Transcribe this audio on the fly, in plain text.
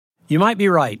You might be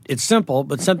right. It's simple,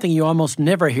 but something you almost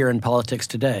never hear in politics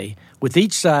today, with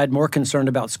each side more concerned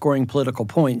about scoring political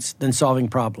points than solving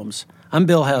problems. I'm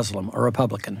Bill Haslam, a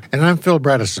Republican. And I'm Phil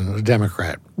Bredesen, a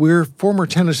Democrat. We're former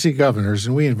Tennessee governors,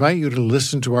 and we invite you to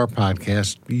listen to our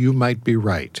podcast, You Might Be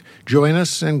Right. Join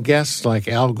us and guests like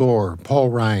Al Gore, Paul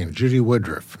Ryan, Judy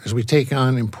Woodruff, as we take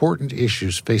on important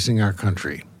issues facing our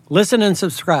country. Listen and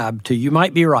subscribe to You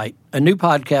Might Be Right, a new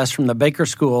podcast from the Baker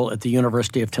School at the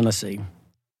University of Tennessee.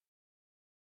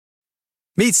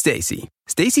 Meet Stacy.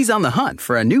 Stacy's on the hunt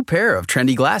for a new pair of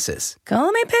trendy glasses.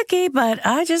 Call me picky, but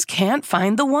I just can't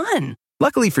find the one.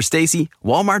 Luckily for Stacy,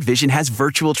 Walmart Vision has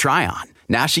virtual try-on.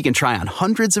 Now she can try on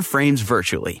hundreds of frames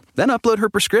virtually, then upload her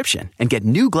prescription and get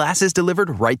new glasses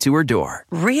delivered right to her door.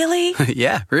 Really?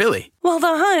 Yeah, really. Well, the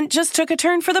hunt just took a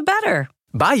turn for the better.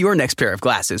 Buy your next pair of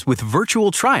glasses with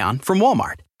virtual try-on from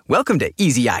Walmart. Welcome to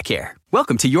Easy Eye Care.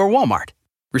 Welcome to your Walmart.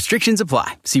 Restrictions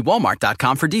apply. See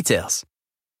walmart.com for details.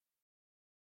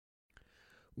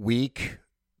 Week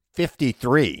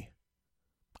 53,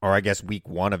 or I guess week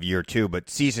 1 of year 2, but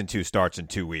season 2 starts in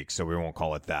 2 weeks, so we won't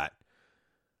call it that.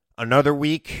 Another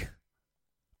week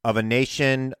of a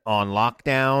nation on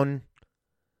lockdown.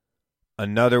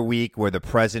 Another week where the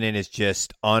president is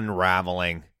just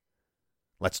unraveling.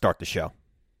 Let's start the show.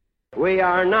 We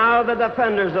are now the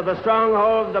defenders of the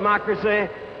stronghold of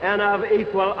democracy and of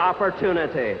equal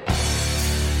opportunity.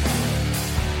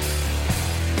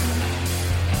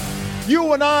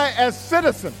 You and I, as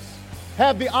citizens,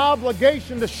 have the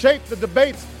obligation to shape the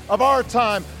debates of our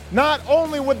time, not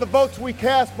only with the votes we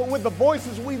cast, but with the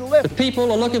voices we lift. The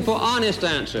people are looking for honest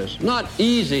answers, not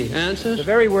easy answers. The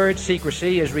very word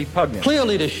secrecy is repugnant. Clear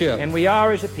leadership. And we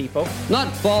are, as a people, not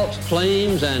false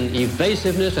claims and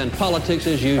evasiveness and politics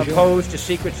as usual. Opposed to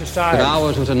secret society. But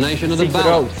ours was a nation of the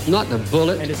ballot, not the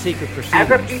bullet. And a secret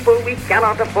proceedings. As a people, we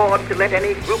cannot afford to let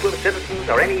any group of citizens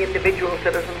or any individual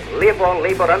citizen live or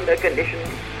labor under conditions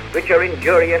which are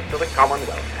injurious to the common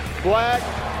welfare. Black,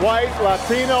 white,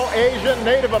 Latino, Asian,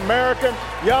 Native American,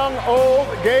 young, old,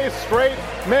 gay, straight,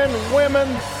 men, women,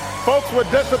 folks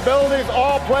with disabilities,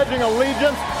 all pledging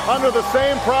allegiance under the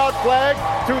same proud flag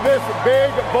to this big,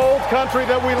 bold country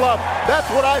that we love. That's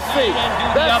what I see.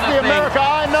 That's the America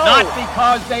I know. Not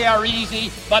because they are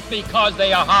easy, but because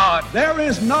they are hard. There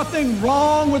is nothing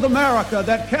wrong with America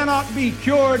that cannot be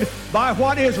cured by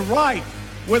what is right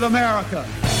with America.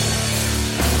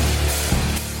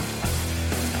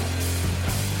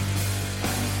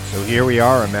 So here we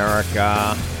are,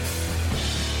 America.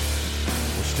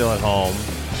 We're still at home.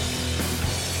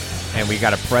 And we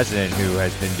got a president who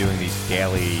has been doing these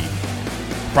daily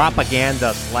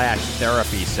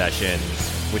propaganda/therapy sessions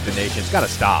with the nation. It's got to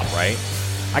stop, right?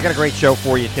 I got a great show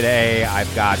for you today.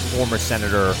 I've got former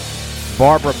Senator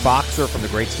Barbara Boxer from the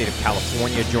great state of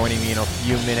California joining me in a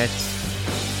few minutes.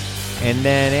 And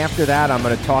then after that, I'm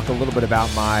going to talk a little bit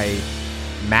about my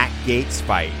Matt Gaetz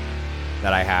fight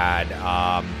that I had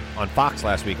on Fox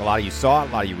last week. A lot of you saw it.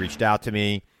 A lot of you reached out to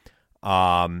me.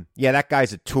 That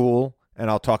guy's a tool, and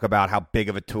I'll talk about how big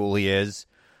of a tool he is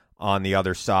on the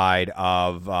other side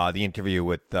of the interview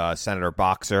with Senator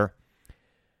Boxer.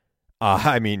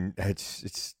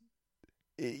 It's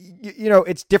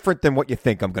different than what you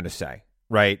think I'm going to say,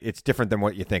 right? It's different than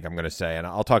what you think I'm going to say, and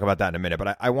I'll talk about that in a minute.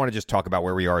 But I want to just talk about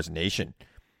where we are as a nation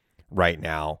right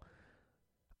now.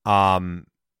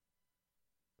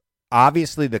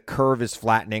 Obviously, the curve is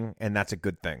flattening, and that's a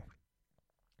good thing.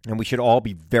 And we should all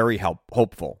be very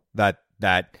hopeful that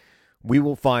we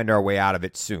will find our way out of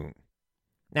it soon.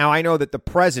 Now, I know that the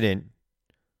president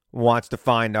wants to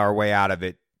find our way out of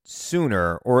it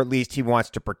sooner, or at least he wants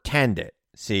to pretend it.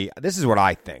 See, this is what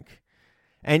I think.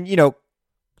 And,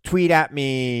 tweet at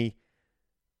me,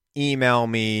 email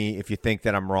me if you think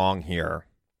that I'm wrong here.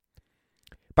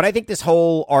 But I think this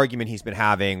whole argument he's been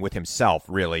having with himself,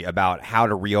 really, about how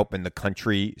to reopen the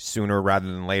country sooner rather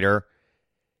than later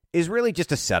is really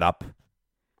just a setup.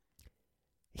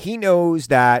 He knows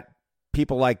that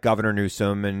people like Governor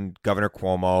Newsom and Governor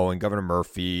Cuomo and Governor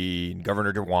Murphy and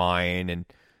Governor DeWine and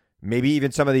maybe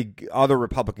even some of the other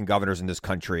Republican governors in this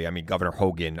country, Governor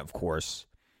Hogan, of course,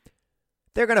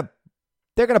 they're gonna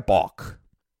balk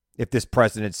if this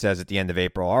president says at the end of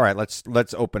April, all right,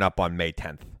 let's open up on May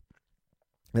 10th.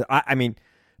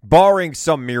 Barring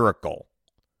some miracle,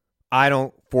 I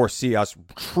don't foresee us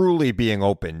truly being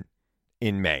open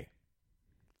in May.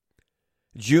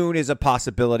 June is a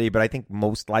possibility, but I think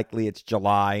most likely it's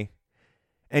July.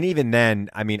 And even then,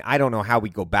 I don't know how we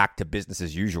go back to business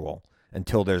as usual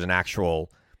until there's an actual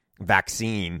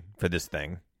vaccine for this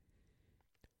thing.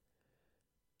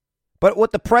 But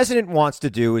what the president wants to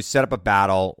do is set up a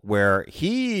battle where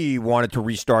he wanted to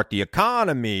restart the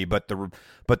economy, but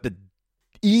the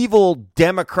evil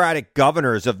Democratic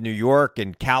governors of New York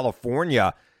and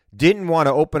California didn't want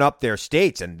to open up their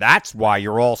states, and that's why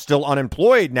you're all still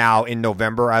unemployed now in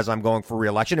November as I'm going for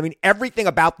re-election. I mean, everything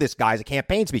about this guy is a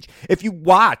campaign speech. If you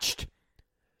watched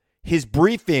his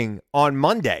briefing on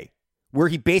Monday, where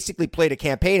he basically played a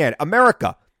campaign ad,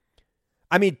 America,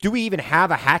 I mean, do we even have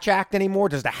a Hatch Act anymore?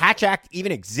 Does the Hatch Act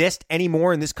even exist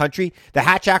anymore in this country? The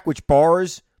Hatch Act, which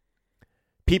bars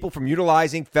people from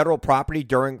utilizing federal property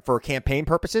for campaign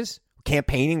purposes,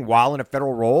 campaigning while in a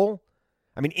federal role.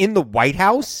 I mean, in the White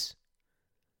House,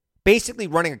 basically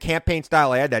running a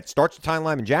campaign-style ad that starts the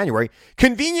timeline in January,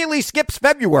 conveniently skips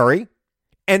February,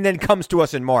 and then comes to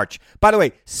us in March. By the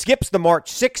way, skips the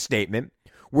March 6th statement,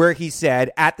 where he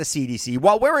said at the CDC,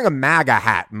 while wearing a MAGA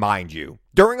hat, mind you,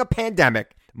 during a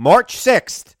pandemic, March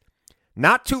 6th,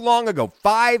 not too long ago,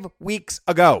 5 weeks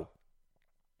ago,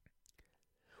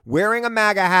 wearing a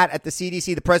MAGA hat at the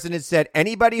CDC, the president said,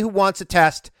 anybody who wants a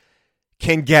test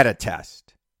can get a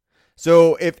test.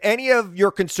 So if any of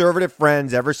your conservative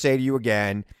friends ever say to you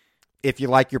again, if you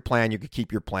like your plan, you could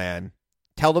keep your plan,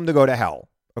 tell them to go to hell,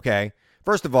 okay?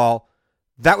 First of all,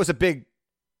 that was a big,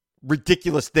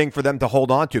 ridiculous thing for them to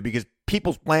hold on to because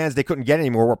people's plans they couldn't get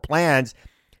anymore were plans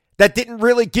that didn't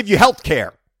really give you health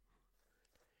care.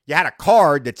 You had a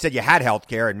card that said you had health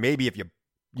care, and maybe if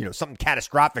something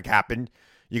catastrophic happened,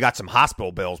 you got some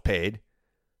hospital bills paid.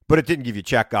 But it didn't give you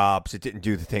checkups. It didn't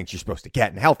do the things you're supposed to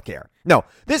get in healthcare. No,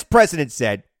 this president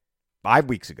said 5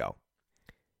 weeks ago,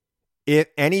 if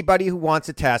anybody who wants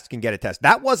a test can get a test.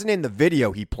 That wasn't in the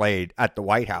video he played at the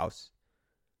White House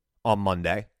on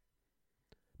Monday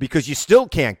because you still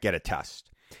can't get a test.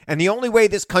 And the only way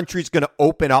this country is going to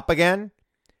open up again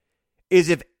is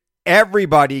if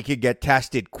everybody could get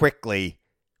tested quickly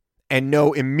and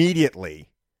know immediately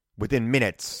within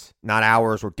minutes, not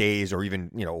hours or days or even,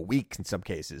 weeks in some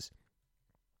cases,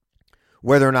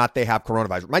 whether or not they have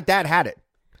coronavirus. My dad had it.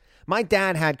 My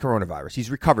dad had coronavirus.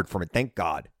 He's recovered from it, thank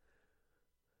God.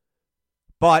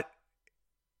 But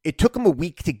it took him a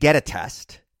week to get a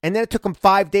test, and then it took him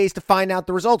 5 days to find out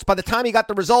the results. By the time he got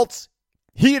the results,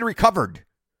 he had recovered.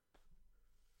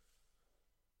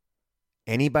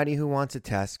 Anybody who wants a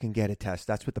test can get a test.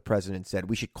 That's what the president said.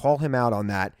 We should call him out on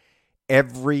that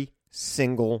every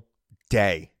single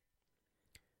day.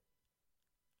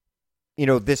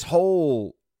 This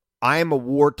whole I am a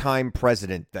wartime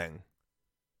president thing.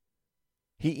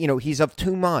 He's of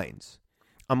two minds.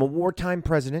 I'm a wartime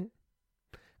president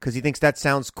because he thinks that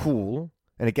sounds cool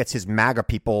and it gets his MAGA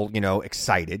people,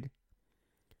 excited.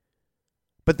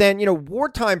 But then,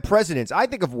 wartime presidents, I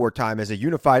think of wartime as a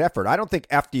unified effort. I don't think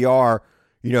FDR,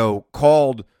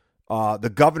 called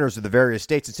the governors of the various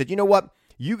states and said, you know what?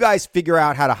 You guys figure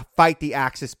out how to fight the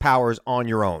Axis powers on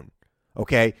your own,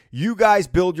 okay? You guys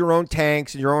build your own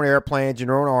tanks and your own airplanes and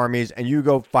your own armies, and you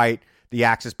go fight the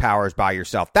Axis powers by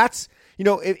yourself. That's,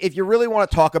 if you really want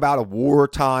to talk about a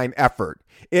wartime effort,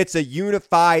 it's a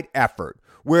unified effort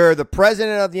where the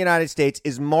president of the United States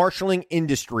is marshaling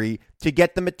industry to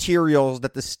get the materials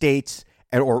that the states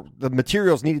or the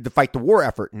materials needed to fight the war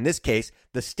effort. In this case,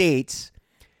 the states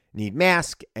need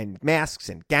masks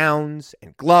and gowns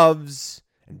and gloves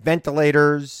and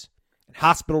ventilators and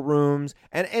hospital rooms.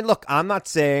 And look, I'm not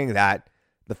saying that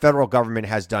the federal government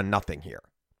has done nothing here.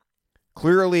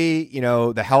 Clearly,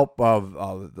 the help of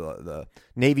the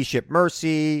Navy ship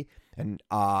Mercy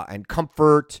and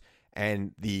Comfort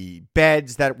and the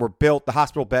beds that were built, the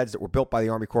hospital beds that were built by the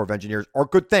Army Corps of Engineers are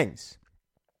good things.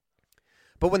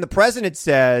 But when the president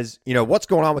says, what's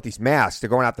going on with these masks? They're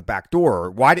going out the back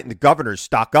door. Why didn't the governors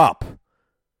stock up?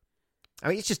 I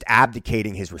mean, it's just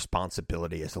abdicating his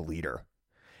responsibility as a leader.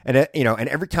 And, and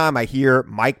every time I hear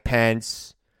Mike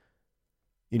Pence,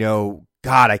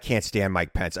 God, I can't stand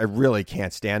Mike Pence. I really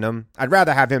can't stand him. I'd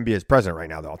rather have him be his president right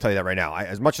now, though. I'll tell you that right now.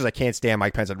 As much as I can't stand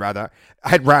Mike Pence, I'd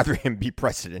rather him be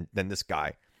president than this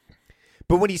guy.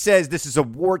 But when he says this is a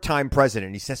wartime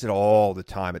president, he says it all the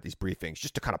time at these briefings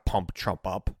just to kind of pump Trump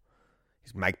up.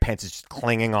 Mike Pence is just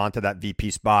clinging on to that VP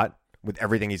spot with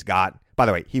everything he's got. By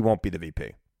the way, he won't be the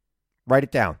VP. Write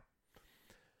it down.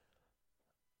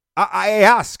 I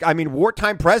ask,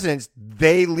 wartime presidents,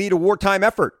 they lead a wartime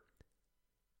effort.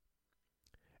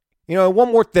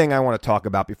 One more thing I want to talk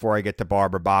about before I get to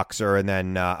Barbara Boxer, and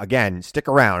then, again, stick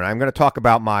around. I'm going to talk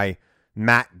about my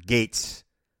Matt Gaetz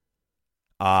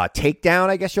takedown,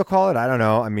 I guess you'll call it. I don't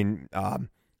know.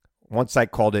 One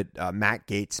site called it Matt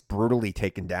Gaetz brutally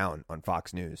taken down on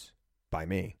Fox News by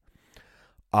me.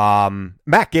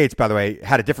 Matt Gaetz, by the way,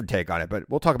 had a different take on it, but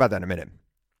we'll talk about that in a minute.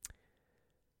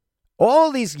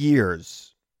 All these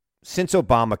years since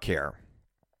Obamacare,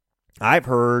 I've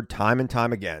heard time and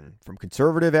time again from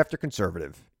conservative after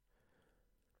conservative,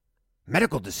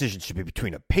 medical decisions should be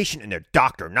between a patient and their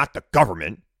doctor, not the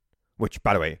government. Which,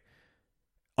 by the way,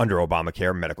 under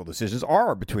Obamacare, medical decisions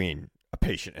are between a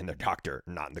patient and their doctor,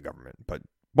 not the government. But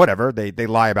whatever, they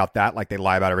lie about that like they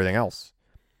lie about everything else.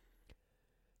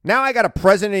 Now I got a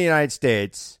president of the United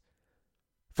States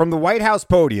from the White House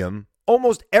podium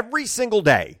almost every single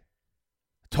day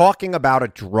talking about a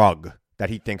drug that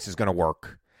he thinks is going to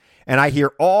work. And I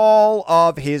hear all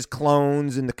of his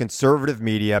clones in the conservative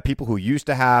media, people who used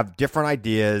to have different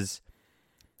ideas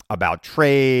about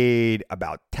trade,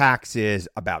 about taxes,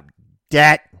 about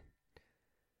debt,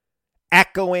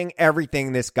 echoing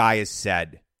everything this guy has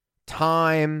said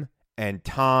time and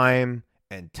time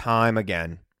and time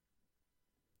again.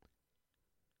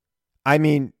 I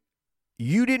mean,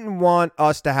 you didn't want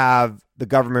us to have the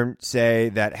government say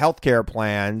that healthcare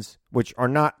plans, which are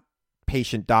not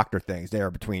patient-doctor things, they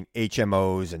are between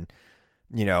HMOs and,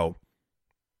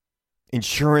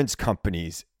 insurance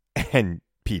companies and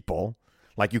people,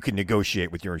 like you can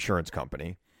negotiate with your insurance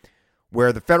company,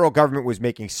 where the federal government was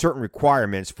making certain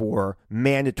requirements for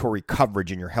mandatory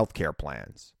coverage in your healthcare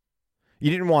plans.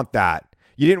 You didn't want that.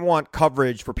 You didn't want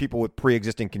coverage for people with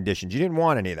pre-existing conditions. You didn't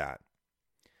want any of that.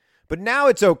 But now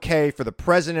it's okay for the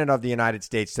president of the United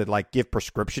States to give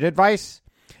prescription advice.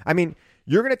 I mean,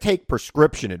 you're going to take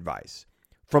prescription advice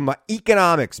from an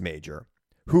economics major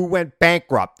who went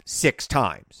bankrupt 6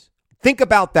 times. Think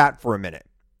about that for a minute.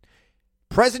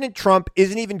 President Trump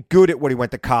isn't even good at what he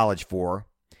went to college for.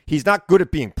 He's not good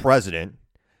at being president.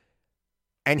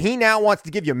 And he now wants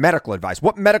to give you medical advice.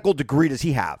 What medical degree does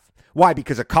he have? Why?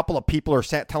 Because a couple of people are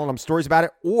telling him stories about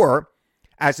it? Or,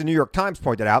 as the New York Times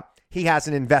pointed out, he has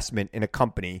an investment in a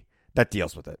company that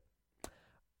deals with it.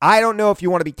 I don't know if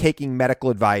you want to be taking medical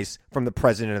advice from the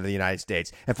president of the United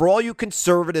States. And for all you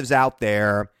conservatives out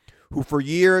there who for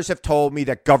years have told me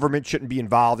that government shouldn't be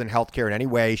involved in healthcare in any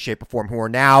way, shape, or form, who are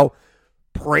now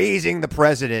praising the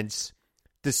president's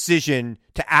decision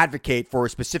to advocate for a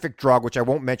specific drug, which I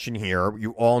won't mention here.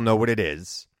 You all know what it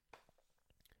is.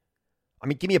 I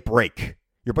mean, give me a break.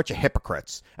 You're a bunch of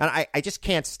hypocrites. And I just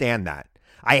can't stand that.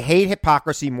 I hate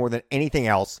hypocrisy more than anything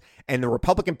else, and the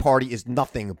Republican Party is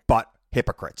nothing but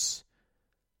hypocrites.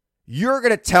 You're going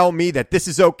to tell me that this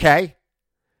is okay?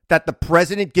 That the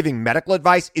president giving medical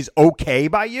advice is okay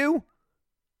by you?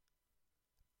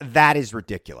 That is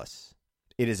ridiculous.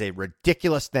 It is a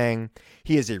ridiculous thing.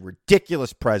 He is a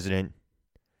ridiculous president,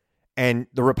 and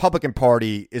the Republican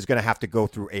Party is going to have to go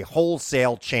through a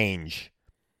wholesale change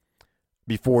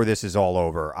before this is all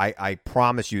over. I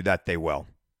promise you that they will.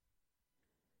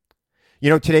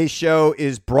 Today's show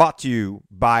is brought to you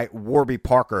by Warby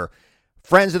Parker.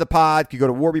 Friends of the pod, you go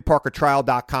to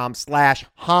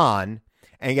warbyparkertrial.com/Han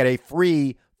and get a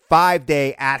free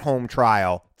 5-day at-home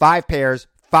trial. 5 pairs,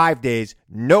 5 days,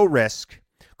 no risk.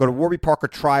 Go to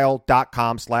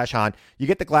warbyparkertrial.com/Han. You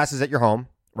get the glasses at your home,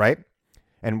 right?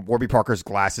 And Warby Parker's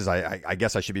glasses, I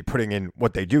guess I should be putting in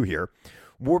what they do here.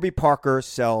 Warby Parker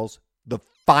sells the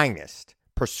finest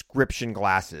prescription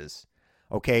glasses.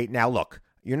 Okay, now look.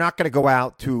 You're not going to go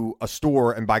out to a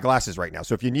store and buy glasses right now.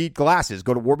 So if you need glasses,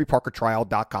 go to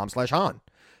warbyparkertrial.com/Han.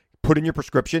 Put in your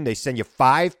prescription. They send you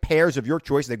 5 pairs of your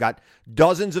choice. They've got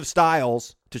dozens of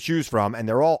styles to choose from, and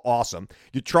they're all awesome.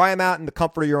 You try them out in the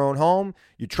comfort of your own home.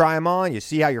 You try them on. You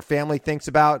see how your family thinks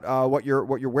about what you're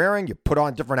wearing. You put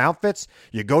on different outfits.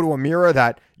 You go to a mirror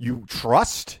that you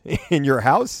trust in your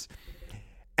house,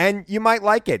 and you might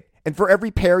like it. And for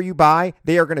every pair you buy,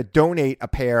 they are going to donate a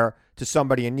pair to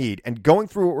somebody in need. And going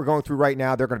through what we're going through right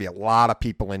now, there are going to be a lot of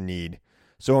people in need.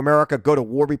 So America, go to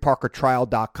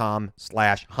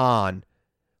warbyparkertrial.com/Han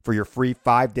for your free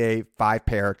 5-day,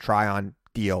 5-pair try-on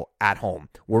deal at home.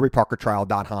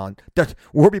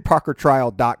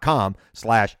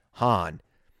 warbyparkertrial.com/Han.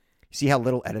 See how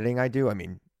little editing I do? I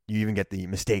mean, you even get the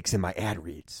mistakes in my ad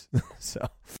reads. So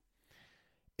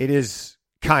it is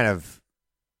kind of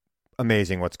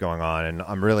amazing what's going on, and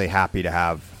I'm really happy to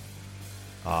have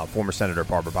former Senator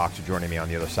Barbara Boxer joining me on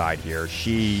the other side here.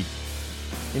 She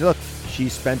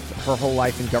spent her whole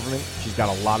life in government. She's got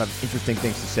a lot of interesting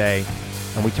things to say,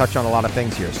 and we touch on a lot of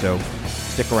things here, so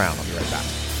stick around. I'll be right back.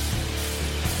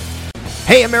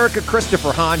 Hey, America,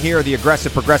 Christopher Hahn here, the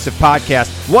Aggressive Progressive Podcast.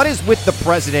 What is with the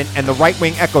president and the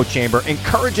right-wing echo chamber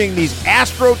encouraging these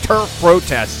AstroTurf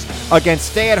protests against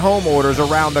stay-at-home orders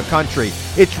around the country?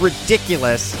 It's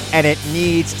ridiculous, and it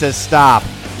needs to stop.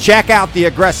 Check out the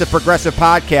Aggressive Progressive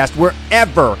Podcast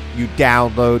wherever you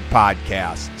download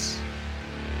podcasts.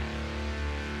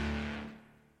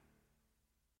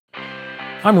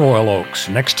 I'm Royal Oakes.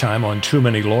 Next time on Too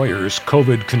Many Lawyers,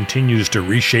 COVID continues to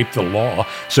reshape the law.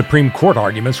 Supreme Court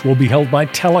arguments will be held by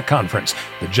teleconference.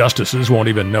 The justices won't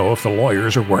even know if the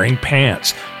lawyers are wearing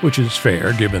pants, which is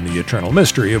fair given the eternal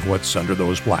mystery of what's under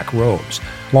those black robes.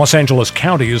 Los Angeles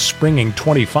County is springing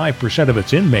 25% of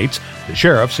its inmates. The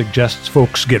sheriff suggests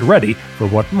folks get ready for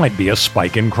what might be a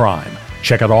spike in crime.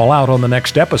 Check it all out on the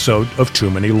next episode of Too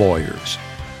Many Lawyers.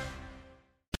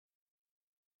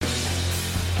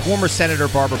 Former Senator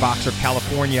Barbara Boxer of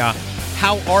California,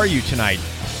 how are you tonight?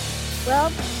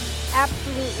 Well,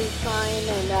 absolutely fine.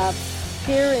 And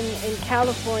here in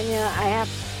California, I have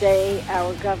to say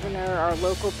our governor, our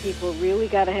local people really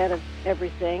got ahead of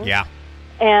everything. Yeah.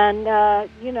 And,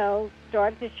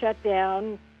 started to shut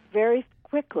down very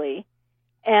quickly.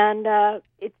 And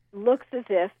it looks as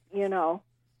if,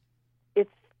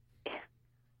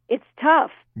 it's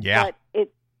tough. Yeah. But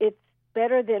it's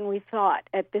better than we thought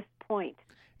at this point.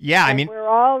 Yeah, and we're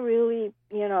all really,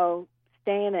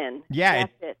 staying in. Yeah,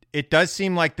 it does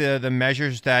seem like the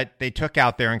measures that they took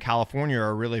out there in California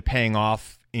are really paying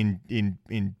off in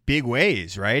big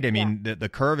ways, right? I mean, the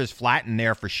curve is flattened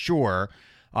there for sure,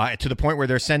 to the point where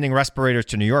they're sending respirators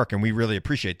to New York, and we really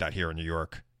appreciate that here in New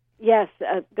York. Yes,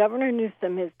 Governor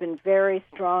Newsom has been very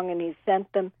strong, and he's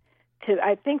sent them to,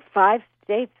 I think, 5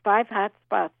 states, 5 hot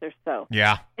spots or so.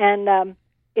 Yeah. And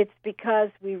it's because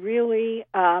we really...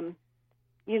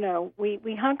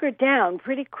 we hunkered down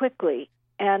pretty quickly,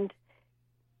 and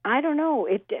I don't know.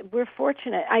 We're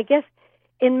fortunate, I guess.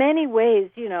 In many ways,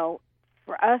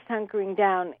 for us hunkering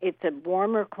down, it's a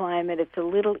warmer climate. It's a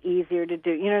little easier to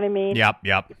do. You know what I mean? Yep.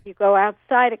 If you go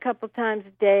outside a couple times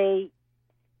a day, you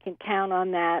can count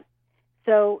on that.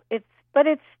 So it's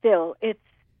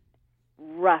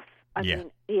rough. I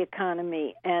mean, the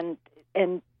economy and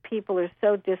people are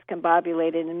so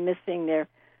discombobulated and missing their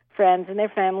friends and their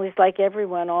families, like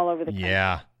everyone all over the country.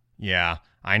 Yeah,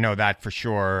 I know that for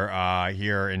sure.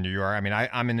 Here in New York, I mean,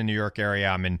 I'm in the New York area.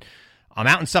 I'm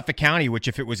out in Suffolk County, which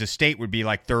if it was a state would be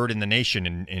like third in the nation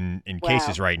in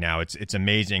cases right now. It's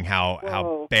amazing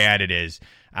how bad it is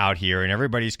out here, and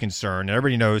everybody's concerned.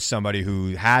 Everybody knows somebody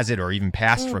who has it or even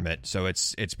passed from it. So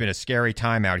it's been a scary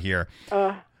time out here.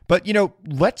 But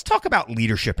let's talk about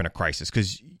leadership in a crisis,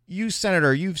 because you,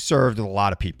 Senator, you've served a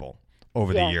lot of people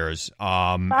over the years.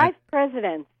 5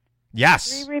 presidents.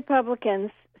 Yes. 3 Republicans,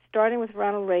 starting with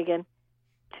Ronald Reagan,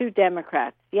 2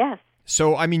 Democrats. Yes.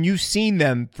 So, I mean, you've seen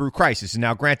them through crisis. And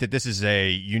now, granted, this is a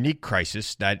unique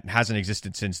crisis that hasn't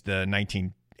existed since the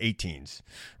 1918s,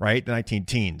 right? The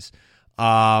 19-teens.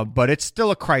 But it's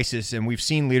still a crisis, and we've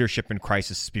seen leadership in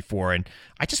crisis before. And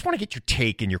I just want to get your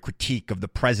take and your critique of the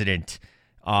president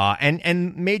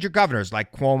and major governors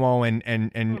like Cuomo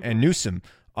and Newsom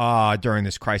during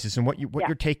this crisis, and what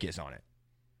your take is on it.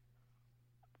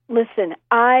 Listen,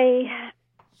 I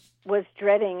was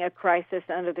dreading a crisis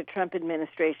under the Trump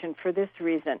administration for this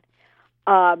reason.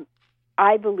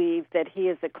 I believe that he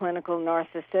is a clinical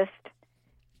narcissist.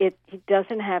 He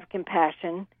doesn't have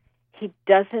compassion. He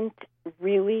doesn't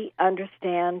really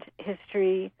understand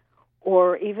history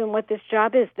or even what this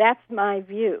job is. That's my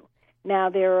view. Now,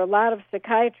 there are a lot of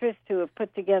psychiatrists who have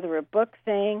put together a book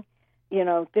saying,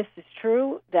 this is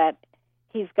true, that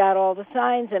he's got all the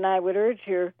signs, and I would urge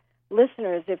your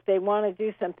listeners, if they want to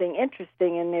do something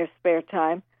interesting in their spare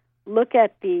time, look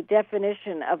at the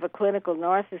definition of a clinical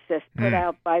narcissist put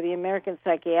out by the American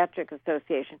Psychiatric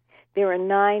Association. There are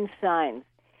 9 signs.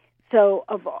 So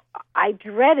I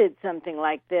dreaded something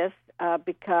like this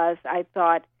because I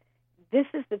thought this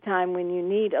is the time when you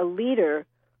need a leader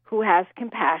who has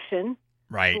compassion,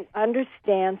 right, who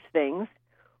understands things,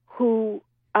 who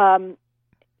can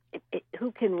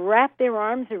wrap their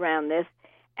arms around this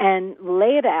and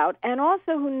lay it out, and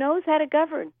also who knows how to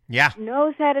govern. Yeah.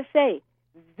 Knows how to say,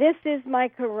 this is my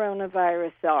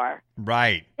coronavirus czar.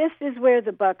 Right. This is where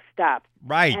the buck stops.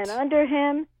 Right. And under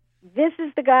him, this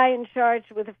is the guy in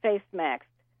charge with the face masks.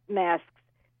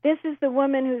 This is the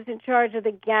woman who's in charge of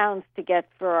the gowns to get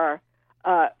for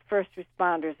our first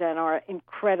responders and our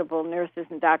incredible nurses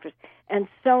and doctors, and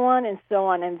so on, and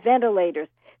ventilators,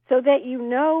 so that you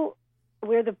know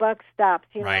where the buck stops.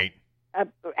 Right.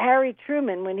 Harry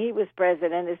Truman, when he was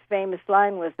president, his famous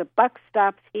line was, the buck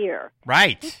stops here.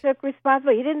 Right. He took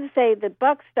responsibility. He didn't say the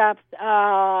buck stops,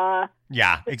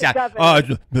 yeah,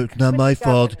 exactly. It's not my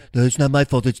fault. It's not my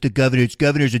fault. It's the governor's.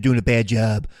 Governors are doing a bad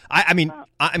job. I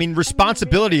mean,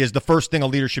 responsibility is the first thing a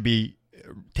leader should be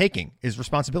taking, is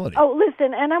responsibility. Oh,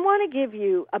 listen, and I want to give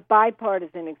you a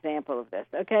bipartisan example of this,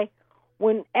 okay?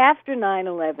 When after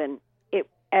 9/11,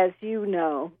 as you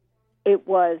know,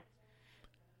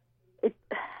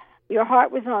 your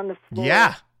heart was on the floor.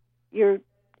 Yeah.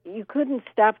 you couldn't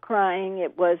stop crying.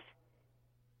 It was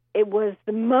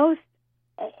the most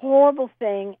horrible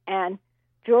thing, and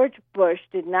George Bush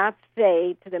did not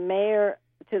say to the mayor,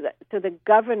 to the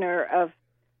governor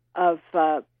of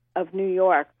New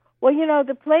York, well,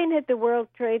 the plane hit the World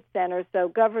Trade Center, so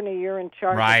Governor, you're in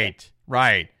charge.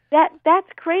 Right. That's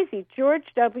crazy. George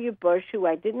W. Bush, who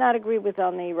I did not agree with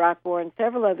on the Iraq War and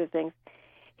several other things,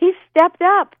 he stepped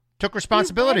up. Took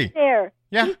responsibility. He went there.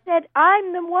 Yeah. He said,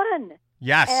 I'm the one.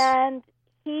 Yes. And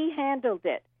he handled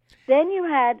it. Then you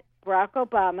had Barack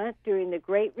Obama during the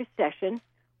Great Recession,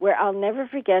 where I'll never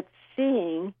forget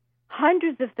seeing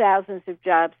hundreds of thousands of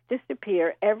jobs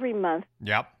disappear every month.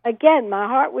 Yep. Again, my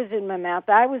heart was in my mouth.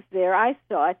 I was there. I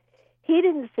saw it. He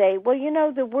didn't say, well,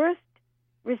 the worst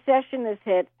recession has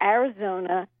hit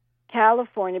Arizona,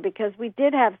 California, because we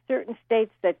did have certain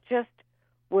states that just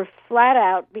were flat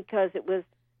out because it was,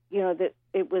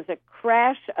 it was a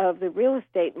crash of the real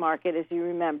estate market, as you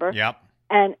remember. Yep.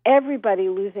 And everybody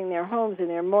losing their homes and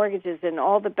their mortgages and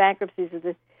all the bankruptcies of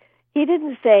this. He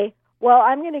didn't say, well,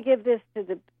 I'm going to give this to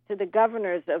the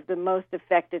governors of the most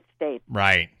affected states.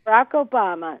 Right. Barack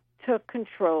Obama took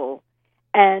control,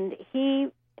 and he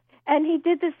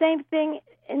did the same thing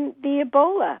in the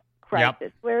Ebola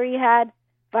crisis, where he had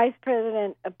Vice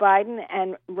President Biden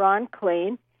and Ron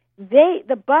Klain.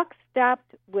 The buck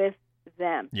stopped with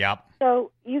them. Yep.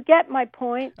 So you get my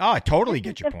point. Oh, I totally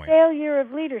get your point. The failure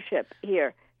of leadership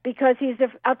here, because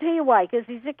I'll tell you why. Because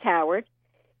he's a coward.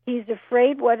 He's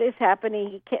afraid what is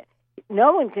happening.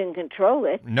 No one can control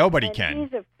it. Nobody can.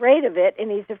 He's afraid of it, and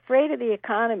he's afraid of the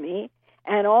economy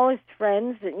and all his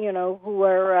friends, who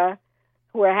are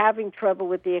having trouble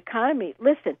with the economy.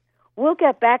 Listen, we'll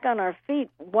get back on our feet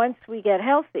once we get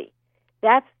healthy.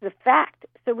 That's the fact.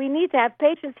 So we need to have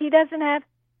patience. He doesn't have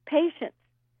patience.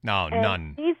 No, and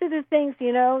none. These are the things,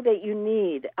 that you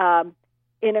need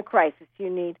in a crisis. You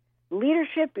need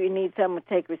leadership. You need someone to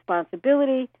take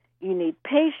responsibility. You need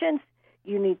patience.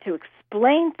 You need to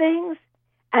explain things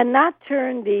and not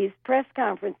turn these press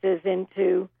conferences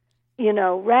into,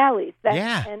 rallies.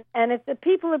 And it's the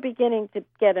people are beginning to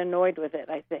get annoyed with it,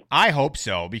 I think. I hope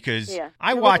so, because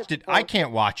I watched it. I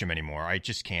can't watch them anymore. I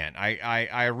just can't.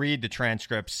 I read the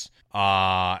transcripts,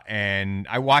 and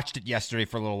I watched it yesterday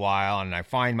for a little while, and I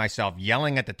find myself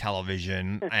yelling at the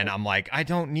television, and I'm like, I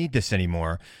don't need this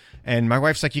anymore. And my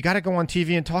wife's like, you got to go on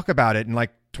TV and talk about it in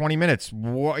like 20 minutes.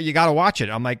 You got to watch it.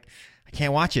 I'm like, I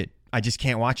can't watch it. I just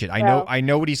can't watch it. I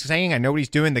know what he's saying. I know what he's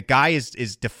doing. The guy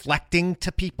is deflecting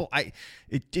to people.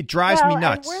 It drives me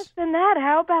nuts. And worse than that,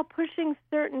 how about pushing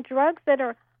certain drugs that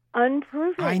are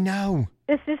unproven? I know.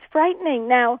 This is frightening.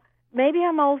 Now, maybe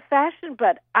I'm old-fashioned,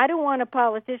 but I don't want a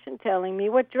politician telling me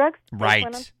what drugs to take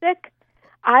when I'm sick.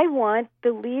 I want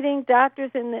the leading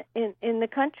doctors in the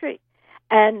country,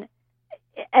 and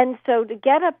so to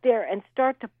get up there and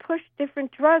start to push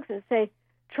different drugs and say,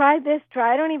 try this,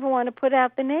 I don't even want to put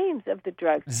out the names of the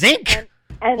drugs. Zinc?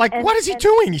 What is he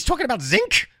doing? He's talking about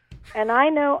zinc? And I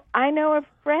know a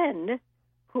friend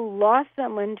who lost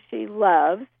someone she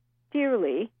loves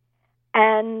dearly,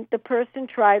 and the person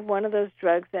tried one of those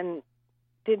drugs and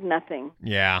did nothing.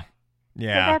 Yeah. So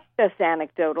that's just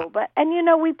anecdotal.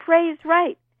 And we praise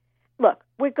right. Look,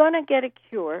 we're going to get a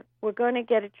cure. We're going to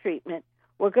get a treatment.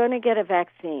 We're going to get a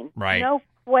vaccine. Right. No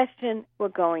question we're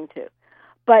going to.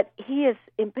 But he is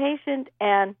impatient,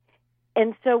 and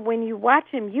so when you watch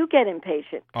him, you get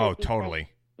impatient. Oh, totally.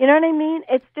 You know what I mean?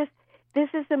 It's just, this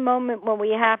is the moment when we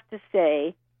have to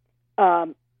say,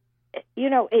 in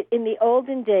the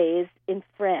olden days in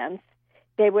France,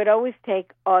 they would always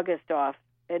take August off,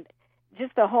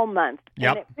 just the whole month.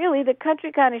 Yep. And the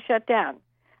country kind of shut down.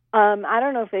 I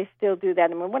don't know if they still do that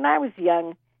anymore. When I was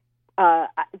young,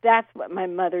 that's what my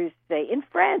mother used to say. In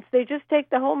France, they just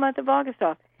take the whole month of August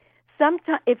off.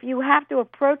 Sometimes, if you have to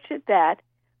approach it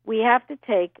we have to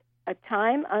take a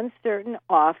time uncertain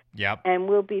off, and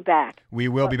we'll be back. We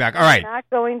will be back. All right. We're not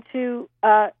going to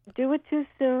do it too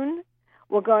soon.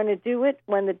 We're going to do it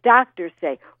when the doctors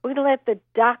say. We're going to let the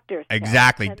doctors say.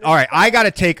 Exactly. All right. I got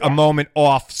to take a moment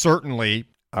off, certainly.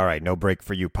 All right. No break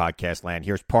for you, podcast land.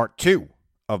 Here's part 2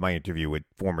 of my interview with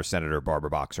former Senator Barbara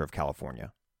Boxer of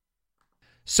California.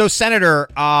 So, Senator,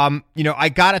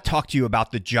 I got to talk to you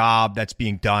about the job that's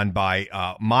being done by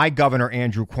my governor,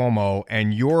 Andrew Cuomo,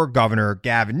 and your governor,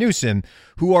 Gavin Newsom,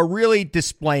 who are really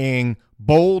displaying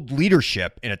bold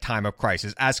leadership in a time of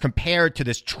crisis as compared to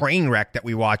this train wreck that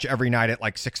we watch every night at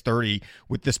like 6:30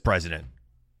 with this president.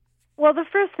 Well, the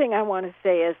first thing I want to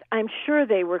say is I'm sure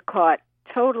they were caught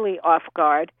totally off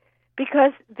guard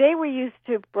because they were used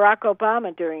to Barack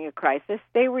Obama during a crisis.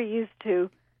 They were used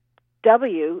to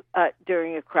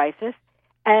during a crisis,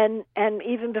 and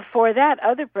even before that,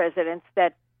 other presidents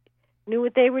that knew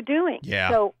what they were doing. Yeah.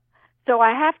 So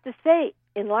I have to say,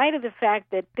 in light of the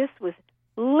fact that this was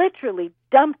literally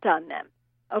dumped on them,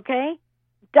 okay?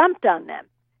 Dumped on them,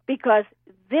 because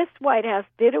this White House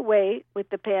did away with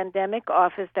the pandemic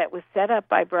office that was set up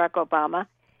by Barack Obama.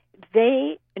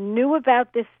 They knew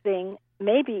about this thing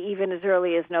maybe even as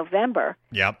early as November.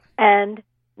 Yep. And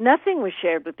nothing was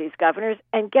shared with these governors.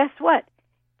 And guess what?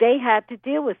 They had to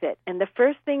deal with it. And the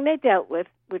first thing they dealt with,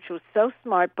 which was so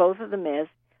smart, both of them, is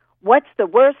what's the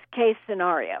worst case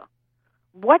scenario?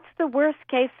 What's the worst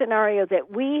case scenario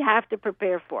that we have to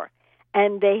prepare for?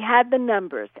 And they had the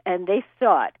numbers, and they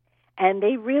saw it, and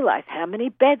they realized how many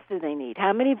beds do they need,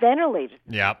 how many ventilators,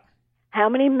 Yep. how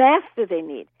many masks do they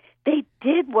need. They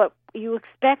did what you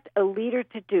expect a leader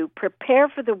to do, prepare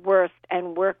for the worst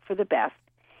and work for the best.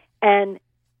 And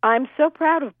I'm so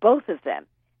proud of both of them.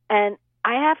 And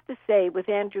I have to say, with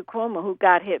Andrew Cuomo, who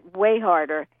got hit way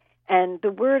harder, and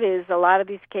the word is a lot of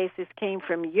these cases came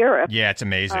from Europe. Yeah, it's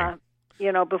amazing.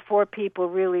 Before people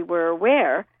really were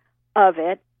aware of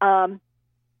it.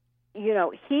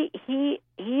 He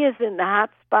is in the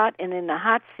hot spot and in the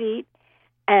hot seat,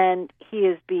 and he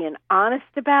is being honest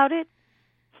about it.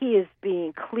 He is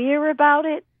being clear about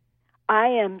it. I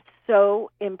am so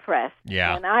impressed.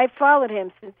 Yeah. And I followed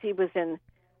him since he was in,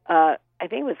 I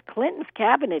think it was Clinton's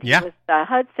cabinet. Yeah. He was the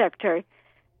HUD secretary.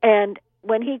 And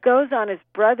when he goes on his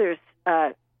brother's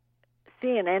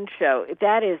CNN show,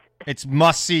 that is It's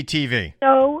must-see TV.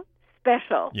 so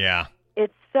special. Yeah.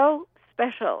 It's so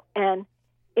special, and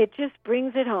it just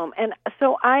brings it home. And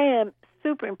so I am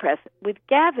super impressed with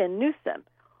Gavin Newsom.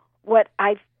 What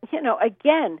I,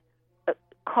 again,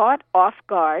 caught off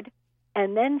guard,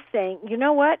 and then saying, you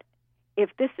know what?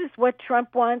 If this is what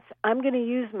Trump wants, I'm going to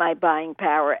use my buying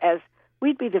power, as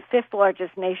we'd be the fifth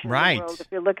largest nation in the world if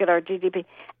you look at our GDP.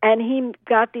 And he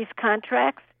got these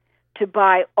contracts to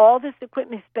buy all this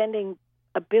equipment, spending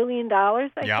 $1 billion, I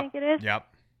think it is. Yep.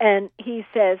 And he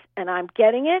says, and I'm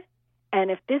getting it.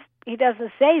 And if this, he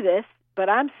doesn't say this, but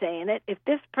I'm saying it, if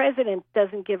this president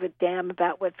doesn't give a damn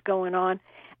about what's going on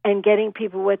and getting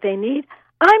people what they need,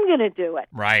 I'm going to do it.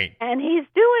 Right. And he's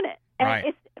doing it. And Right.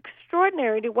 it's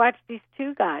extraordinary to watch these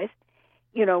two guys,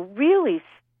 really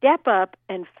step up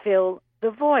and fill the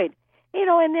void.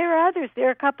 And there are others. There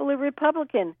are a couple of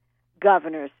Republican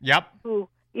governors Yep. who,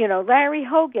 Larry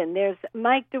Hogan, there's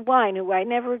Mike DeWine, who I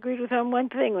never agreed with on one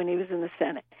thing when he was in the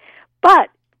Senate. But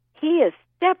he has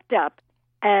stepped up,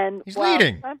 and He's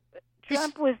leading.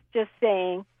 Trump was just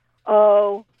saying,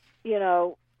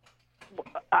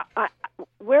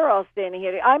 we're all standing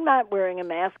here. I'm not wearing a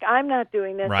mask. I'm not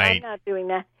doing this. Right. I'm not doing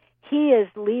that. He is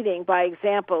leading by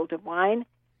example, DeWine,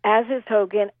 as is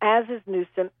Hogan, as is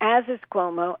Newsom, as is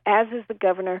Cuomo, as is the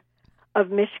governor of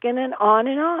Michigan, and on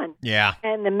and on. Yeah.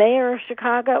 And the mayor of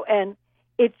Chicago. And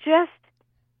it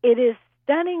is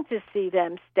stunning to see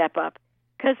them step up,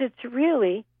 because it's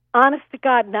really, honest to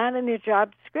God, not in their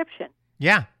job description.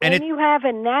 Yeah. And when you have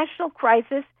a national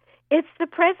crisis, it's the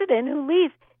president who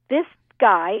leads. This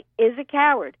guy is a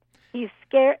coward. He's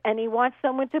scared, and he wants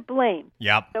someone to blame.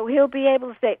 Yep. So he'll be able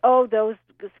to say, "Oh, those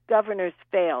governors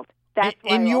failed." That's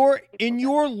in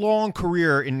your long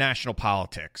career in national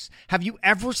politics, have you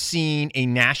ever seen a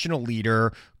national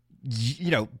leader,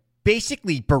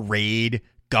 basically berate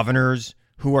governors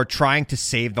who are trying to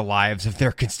save the lives of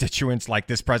their constituents, like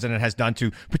this president has done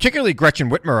to, particularly Gretchen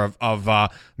Whitmer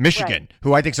of Michigan, Right.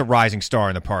 who I think is a rising star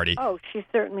in the party? Oh, she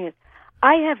certainly is.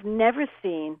 I have never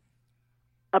seen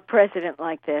a president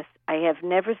like this. I have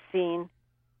never seen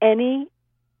any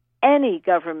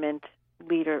government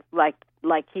leader like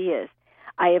he is.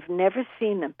 I have never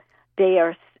seen them.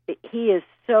 He is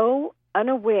so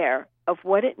unaware of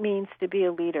what it means to be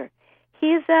a leader.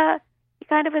 He's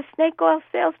kind of a snake oil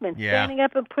salesman, standing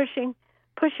up and pushing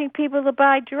people to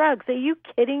buy drugs. Are you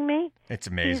kidding me? It's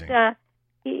amazing.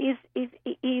 He's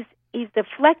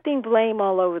deflecting blame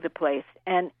all over the place,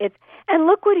 and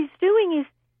look what he's doing.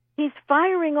 He's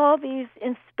firing all these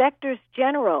inspectors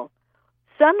general,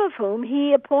 some of whom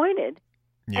he appointed.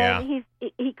 Yeah. And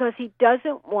because he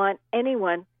doesn't want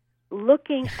anyone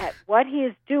looking at what he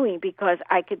is doing, because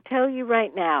I can tell you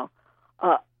right now,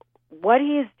 what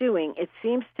he is doing, it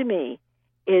seems to me,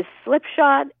 is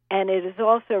slipshod, and it is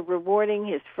also rewarding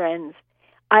his friends.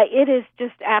 It is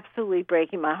just absolutely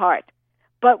breaking my heart.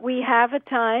 But we have a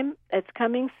time that's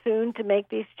coming soon to make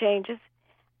these changes,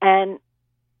 and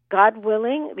God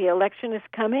willing, the election is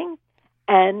coming,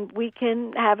 and we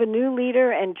can have a new leader.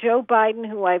 And Joe Biden,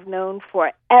 who I've known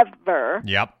forever.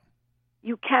 Yep.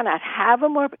 You cannot have a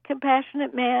more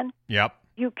compassionate man. Yep.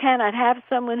 You cannot have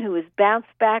someone who has bounced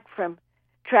back from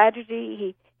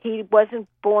tragedy. He wasn't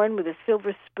born with a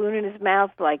silver spoon in his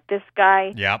mouth like this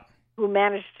guy. Yep. Who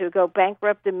managed to go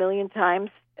bankrupt 1 million times.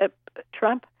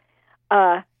 Trump.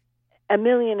 1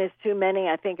 million is too many.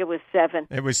 I think it was 7.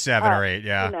 It was 7 or 8.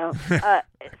 Yeah. You know.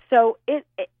 So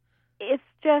it's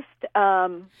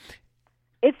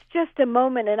just a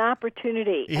moment, an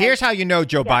opportunity. Here's how you know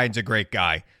Joe Biden's a great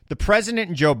guy. The president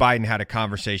and Joe Biden had a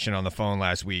conversation on the phone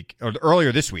last week, or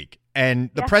earlier this week, and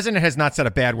the president has not said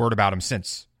a bad word about him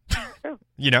since. True.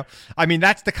 You know, I mean,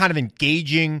 that's the kind of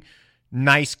engaging,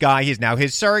 nice guy he is. Now,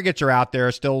 his surrogates are out there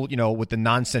still, you know, with the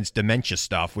nonsense dementia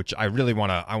stuff, which I really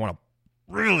want to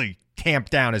really tamp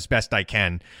down as best I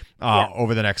can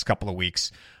over the next couple of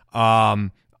weeks.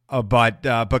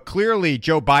 But clearly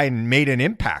Joe Biden made an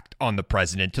impact on the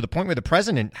president to the point where the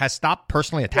president has stopped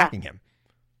personally attacking him.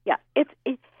 Yeah,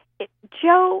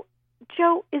 Joe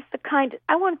is the kind.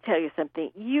 I want to tell you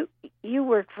something. You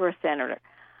work for a senator.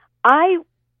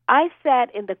 I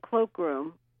sat in the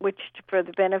cloakroom, which, for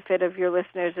the benefit of your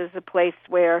listeners, is a place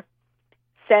where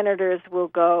senators will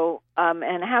go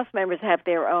and House members have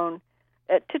their own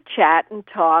to chat and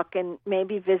talk and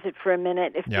maybe visit for a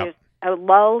minute if there's a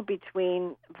lull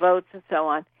between votes and so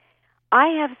on. I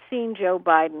have seen Joe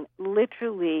Biden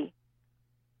literally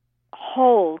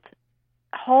hold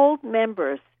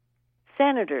members,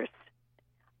 senators,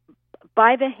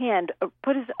 by the hand,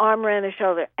 put his arm around their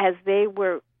shoulder as they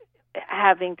were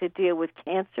having to deal with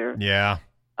cancer. Yeah.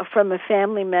 From a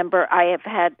family member. I have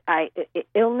had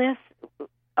illness,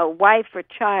 a wife or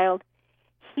child.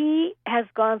 He has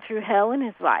gone through hell in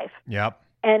his life. Yep.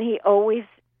 And he always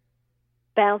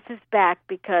bounces back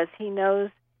because he knows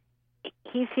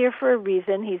he's here for a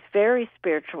reason. He's very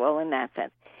spiritual in that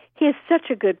sense. He is such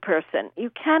a good person.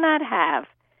 You cannot have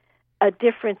a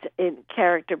difference in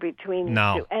character between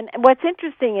the two. And what's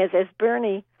interesting is, as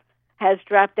Bernie has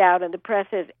dropped out and the press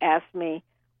has asked me,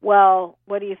 well,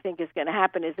 what do you think is going to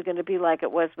happen? Is it going to be like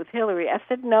it was with Hillary? I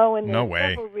said no, and no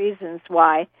there's several reasons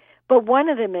why. But one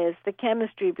of them is the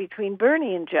chemistry between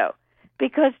Bernie and Joe,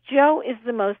 because Joe is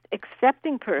the most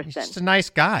accepting person. He's just a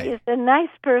nice guy. He's a nice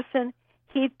person.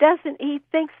 He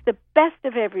thinks the best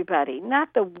of everybody,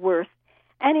 not the worst,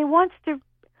 and he wants to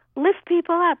lift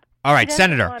people up. All right,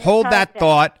 Senator, hold that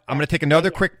thought. I'm going to take another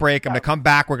quick break. I'm going to come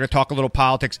back. We're going to talk a little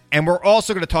politics, and we're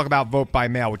also going to talk about vote by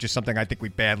mail, which is something I think we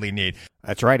badly need.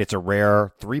 That's right. It's a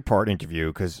rare 3-part interview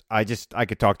because I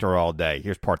could talk to her all day.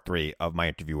 Here's part 3 of my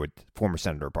interview with former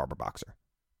Senator Barbara Boxer.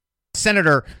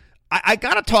 Senator, I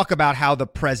got to talk about how the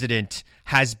president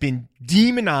has been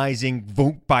demonizing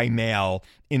vote by mail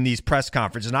in these press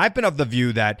conferences. And I've been of the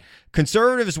view that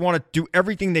conservatives want to do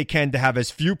everything they can to have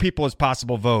as few people as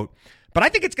possible vote. But I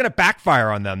think it's going to backfire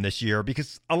on them this year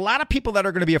because a lot of people that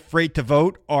are going to be afraid to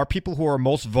vote are people who are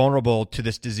most vulnerable to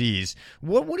this disease.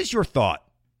 What is your thought?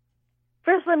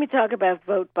 First, let me talk about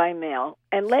vote by mail.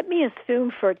 And let me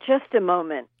assume for just a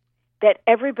moment that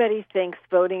everybody thinks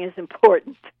voting is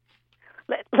important.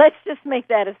 Let's just make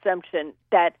that assumption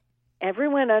that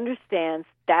everyone understands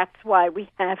that's why we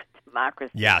have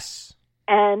democracy. Yes.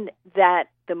 And that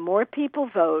the more people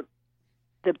vote,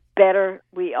 the better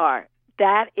we are.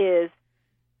 That is,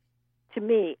 to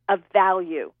me, a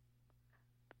value.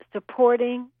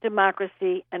 Supporting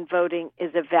democracy and voting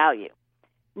is a value.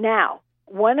 Now,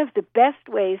 one of the best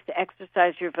ways to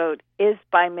exercise your vote is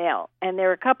by mail. And there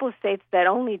are a couple of states that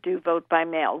only do vote by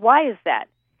mail. Why is that?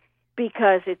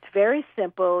 Because it's very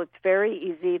simple, it's very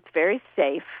easy, it's very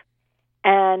safe,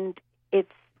 and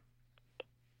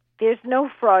there's no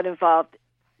fraud involved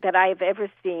that I have ever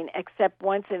seen except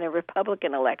once in a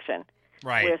Republican election.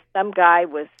 Right. Where some guy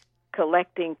was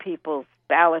collecting people's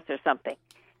ballots or something.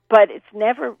 But it's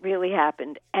never really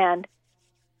happened. And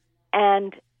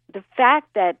the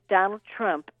fact that Donald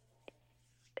Trump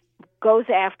goes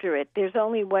after it, there's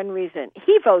only one reason.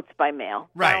 He votes by mail.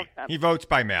 Right. He votes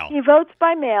by mail. He votes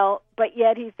by mail, but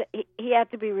yet he had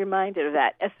to be reminded of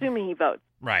that, assuming he votes.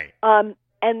 Right. And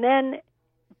then,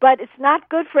 but it's not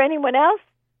good for anyone else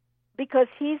because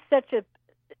he's such a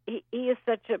he is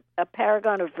such a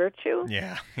paragon of virtue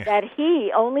that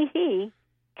only he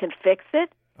can fix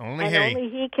it. Only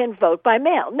he can vote by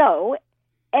mail. No,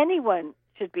 anyone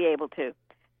should be able to.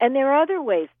 And there are other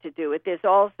ways to do it. There's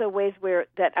also ways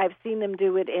that I've seen them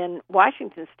do it in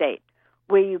Washington State,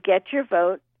 where you get your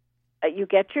vote, you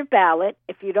get your ballot.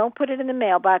 If you don't put it in the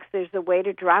mailbox, there's a way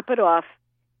to drop it off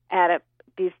at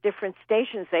these different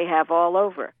stations they have all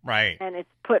over. Right. And it's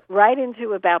put right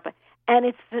into a ballot.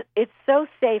 And it's so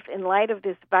safe in light of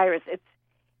this virus.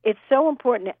 It's so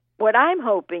important. What I'm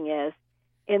hoping is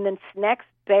in this next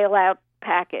bailout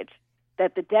package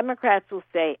that the Democrats will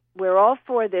say, we're all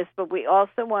for this, but we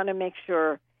also want to make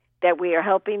sure that we are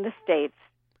helping the states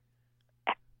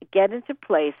get into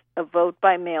place a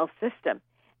vote-by-mail system.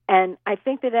 And I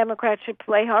think the Democrats should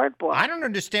play hardball. I don't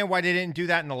understand why they didn't do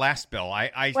that in the last bill. I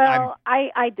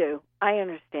do. I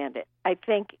understand it. I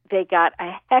think they got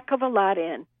a heck of a lot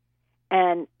in,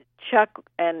 and Chuck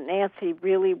and Nancy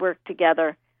really worked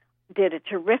together, did a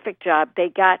terrific job.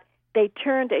 They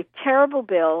turned a terrible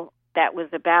bill that was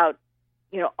about,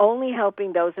 only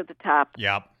helping those at the top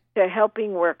to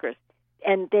helping workers.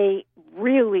 And they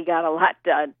really got a lot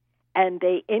done. And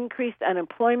they increased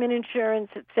unemployment insurance,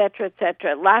 et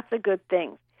cetera, lots of good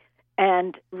things,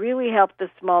 and really helped the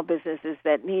small businesses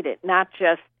that need it, not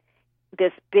just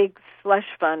this big slush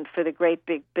fund for the great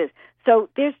big business. So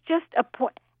there's just a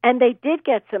point. And they did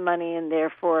get some money in there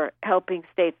for helping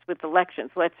states with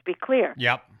elections. Let's be clear.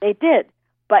 Yep. They did,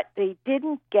 but they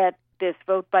didn't get this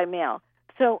vote by mail.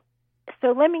 So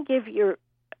let me give your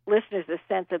listeners a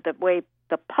sense of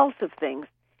the pulse of things.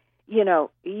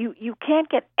 You can't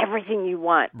get everything you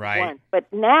want. Right. But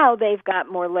now they've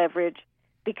got more leverage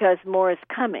because more is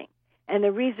coming. And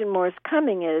the reason more is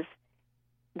coming is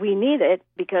we need it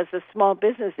because the small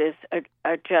businesses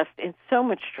are just in so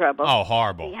much trouble. Oh,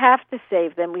 horrible. We have to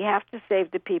save them. We have to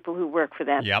save the people who work for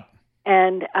them. Yep.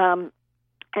 And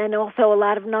also a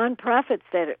lot of nonprofits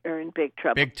that are in big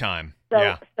trouble. Big time.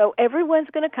 So everyone's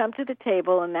going to come to the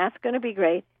table, and that's going to be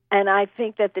great. And I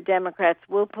think that the Democrats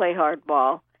will play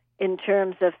hardball in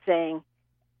terms of saying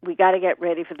we got to get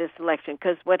ready for this election,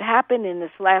 because what happened in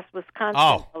this last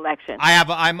Wisconsin election.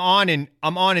 I'm on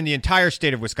in the entire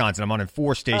state of Wisconsin. I'm on in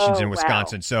 4 stations in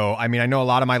Wisconsin. Wow. So I mean, I know a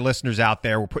lot of my listeners out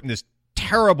there were put in this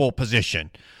terrible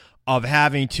position of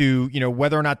having to,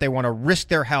 whether or not they want to risk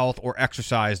their health or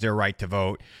exercise their right to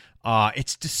vote.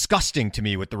 It's disgusting to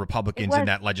me what the Republicans in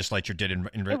that legislature did in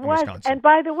Wisconsin. And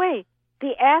by the way,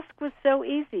 the ask was so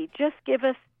easy. Just give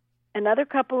us another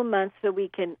couple of months so we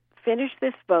can finish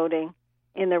this voting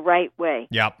in the right way.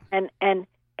 Yep. And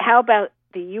how about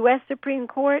the U.S. Supreme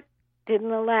Court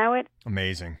didn't allow it?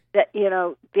 Amazing. That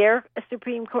their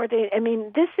Supreme Court.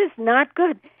 This is not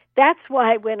good. That's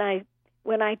why when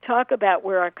I talk about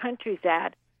where our country's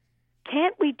at,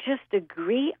 can't we just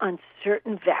agree on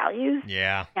certain values?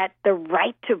 Yeah. That the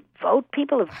right to vote,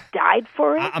 people have died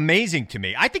for it. Amazing to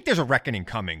me. I think there's a reckoning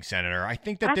coming, Senator. I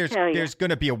think that there's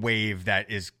going to be a wave that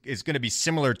is going to be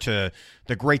similar to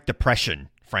the Great Depression,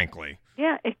 frankly.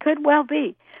 Yeah, it could well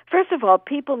be. First of all,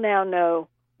 people now know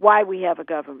why we have a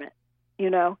government,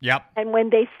 Yep. And when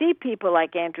they see people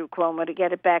like Andrew Cuomo, to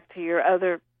get it back to your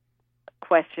other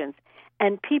questions,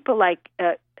 and people like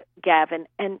Gavin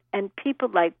and people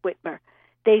like Whitmer,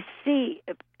 they see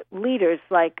leaders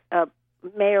like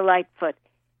Mayor Lightfoot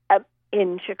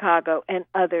in Chicago and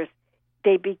others.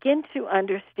 They begin to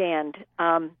understand.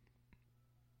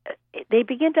 They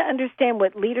begin to understand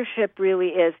what leadership really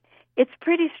is. It's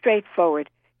pretty straightforward.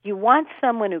 You want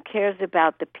someone who cares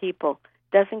about the people,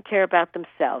 doesn't care about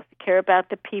themselves, care about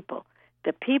the people.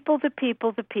 The people, the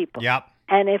people, the people. Yep.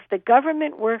 And if the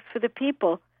government works for the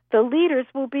people, the leaders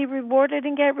will be rewarded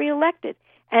and get reelected.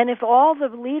 And if all the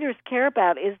leaders care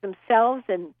about is themselves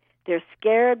and they're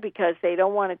scared because they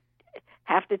don't want to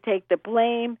have to take the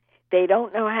blame, they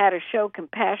don't know how to show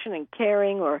compassion and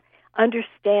caring or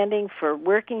understanding for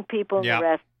working people and the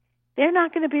rest, they're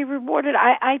not going to be rewarded.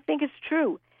 I think it's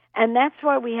true. And that's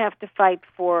why we have to fight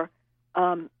for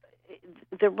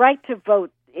the right to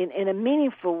vote in a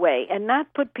meaningful way and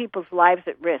not put people's lives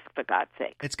at risk, for God's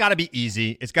sake. It's got to be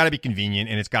easy, it's got to be convenient,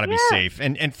 and it's got to be safe.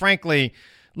 And frankly,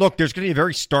 look, there's going to be a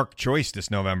very stark choice this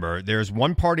November. There's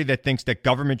one party that thinks that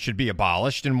government should be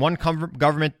abolished and one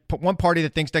party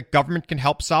that thinks that government can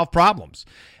help solve problems.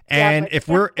 And if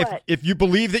you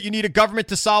believe that you need a government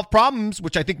to solve problems,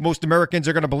 which I think most Americans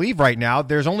are going to believe right now,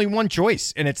 there's only one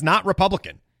choice, and it's not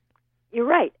Republican. You're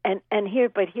right.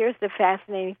 But here's the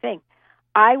fascinating thing.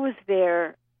 I was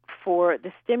there for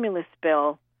the stimulus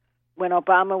bill when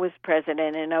Obama was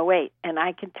president in 2008. And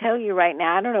I can tell you right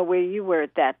now, I don't know where you were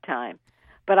at that time,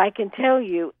 but I can tell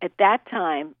you at that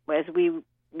time, as we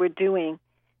were doing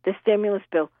the stimulus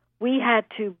bill, we had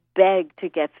to beg to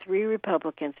get 3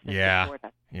 Republicans to support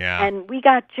us. Yeah. And we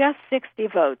got just 60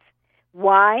 votes.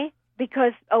 Why?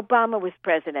 Because Obama was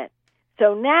president.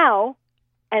 So now,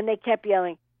 and they kept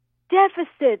yelling,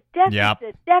 deficit.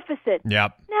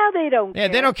 Yep. Now they don't care. Yeah,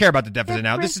 they don't care about the deficit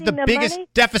now. This is the biggest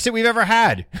deficit we've ever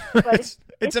had. But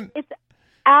it's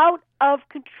out of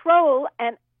control,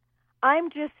 and I'm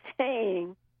just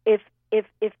saying if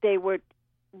they were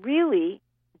really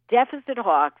deficit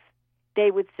hawks, they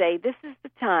would say this is the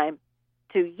time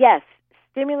to, yes,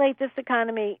 stimulate this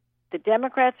economy. The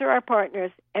Democrats are our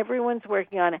partners. Everyone's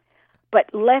working on it. But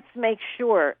let's make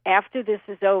sure after this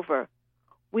is over,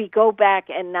 we go back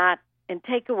and not and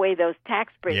take away those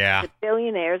tax breaks Yeah. to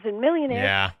billionaires and millionaires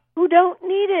Yeah. who don't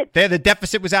need it. The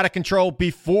deficit was out of control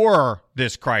before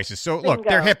this crisis. So, look, Bingo.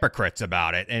 they're hypocrites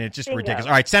about it, and it's just Bingo. ridiculous.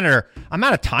 All right, Senator, I'm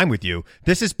out of time with you.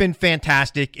 This has been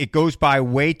fantastic. It goes by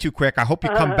way too quick. I hope you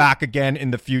come back again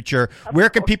in the future. Where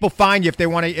can people find you if they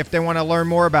want to learn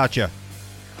more about you?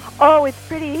 Oh, it's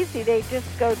pretty easy. They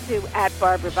just go to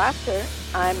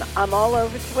 @BarbaraBoxer. I'm all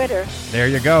over Twitter. There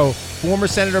you go. Former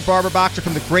Senator Barbara Boxer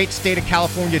from the great state of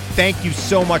California. Thank you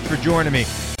so much for joining me.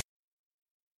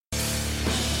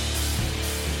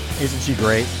 Isn't she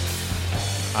great?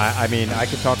 I mean, I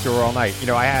could talk to her all night. You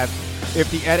know, if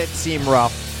the edits seem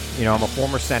rough, you know, I'm a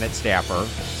former Senate staffer,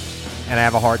 and I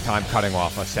have a hard time cutting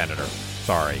off a senator.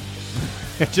 Sorry.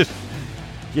 It just,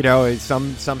 you know,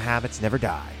 some habits never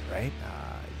die, right?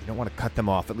 You don't want to cut them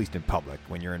off, at least in public.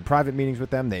 When you're in private meetings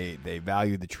with them, they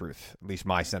value the truth. At least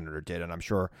my senator did, and I'm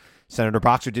sure Senator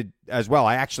Boxer did as well.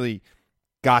 I actually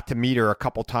got to meet her a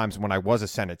couple times when I was a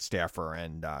Senate staffer,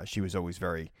 and she was always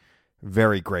very,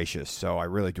 very gracious. So I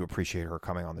really do appreciate her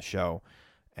coming on the show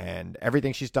and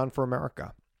everything she's done for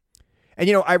America. And,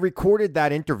 you know, I recorded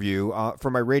that interview for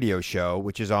my radio show,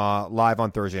 which is live on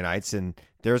Thursday nights, and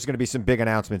there's going to be some big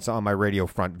announcements on my radio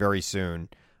front very soon.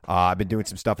 I've been doing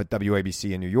some stuff at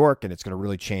WABC in New York, and it's going to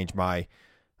really change my,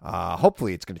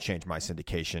 hopefully it's going to change my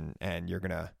syndication, and you're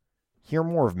going to hear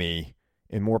more of me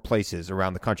in more places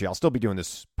around the country. I'll still be doing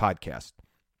this podcast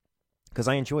because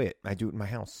I enjoy it. I do it in my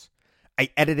house.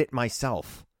 I edit it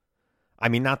myself. I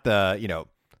mean, not the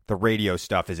radio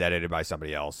stuff is edited by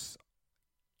somebody else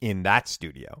in that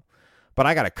studio, but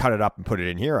I got to cut it up and put it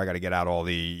in here. I got to get out all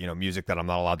the, music that I'm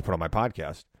not allowed to put on my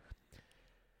podcast.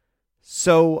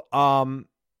 So,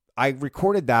 I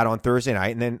recorded that on Thursday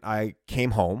night, and then I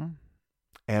came home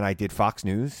and I did Fox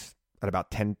News at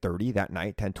about 10:30 that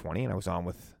night, 10:20, and I was on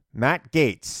with Matt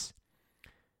Gaetz,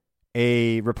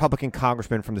 a Republican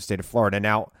congressman from the state of Florida.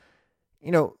 Now,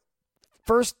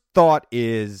 first thought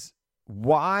is,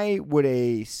 why would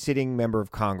a sitting member of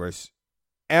Congress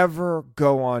ever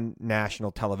go on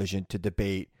national television to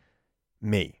debate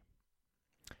me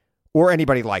or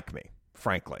anybody like me,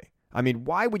 frankly? I mean,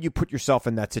 why would you put yourself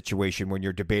in that situation when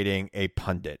you're debating a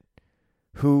pundit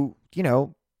who,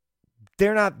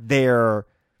 they're not there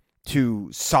to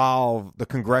solve the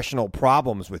congressional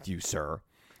problems with you, sir?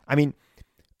 I mean,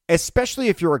 especially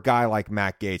if you're a guy like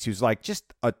Matt Gaetz, who's like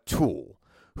just a tool,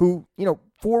 who,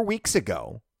 4 weeks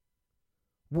ago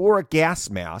wore a gas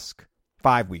mask,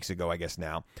 5 weeks ago, I guess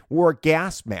now, wore a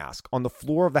gas mask on the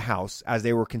floor of the House as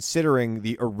they were considering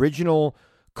the original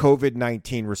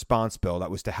COVID-19 response bill that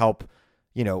was to help,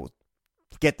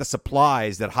 get the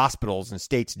supplies that hospitals and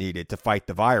states needed to fight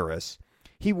the virus.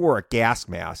 He wore a gas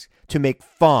mask to make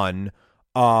fun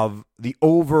of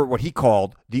what he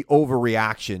called the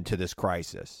overreaction to this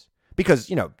crisis. Because,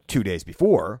 2 days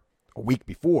before, a week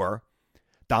before,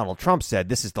 Donald Trump said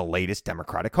this is the latest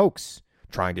Democratic hoax,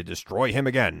 trying to destroy him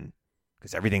again,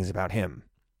 because everything's about him.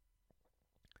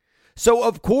 So,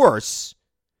 of course,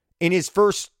 in his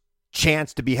first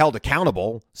chance to be held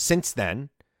accountable since then,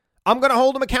 I'm going to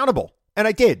hold him accountable. And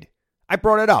I did. I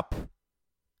brought it up.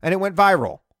 And it went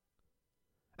viral.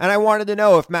 And I wanted to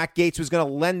know if Matt Gaetz was going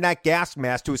to lend that gas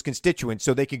mask to his constituents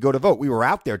so they could go to vote. We were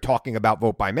out there talking about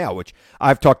vote by mail, which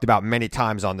I've talked about many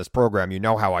times on this program. You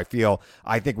know how I feel.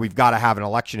 I think we've got to have an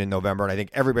election in November, and I think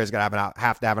everybody's going to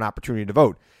have to have an opportunity to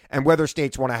vote. And whether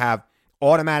states want to have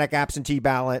automatic absentee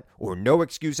ballot or no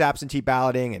excuse absentee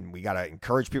balloting, and we got to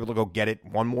encourage people to go get it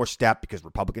one more step because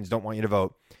Republicans don't want you to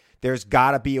vote. There's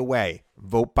got to be a way.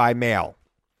 Vote by mail.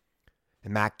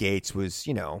 And Matt Gaetz was,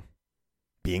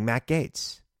 being Matt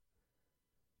Gaetz.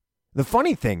 The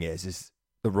funny thing is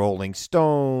the Rolling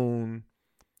Stone,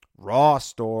 Raw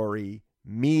Story,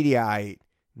 Mediaite,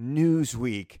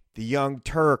 Newsweek, the Young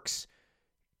Turks,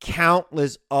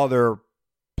 countless other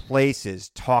places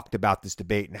talked about this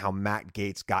debate and how Matt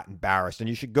Gaetz got embarrassed. And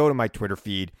you should go to my Twitter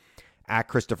feed at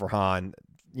Christopher Hahn.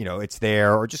 It's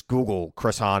there, or just Google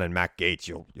Chris Hahn and Matt Gaetz.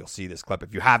 You'll see this clip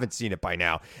if you haven't seen it by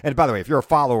now. And by the way, if you're a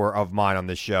follower of mine on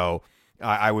this show,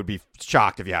 I would be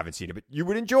shocked if you haven't seen it, but you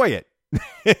would enjoy it.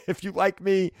 If you like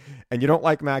me and you don't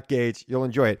like Matt Gaetz, you'll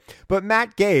enjoy it. But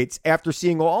Matt Gaetz, after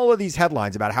seeing all of these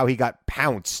headlines about how he got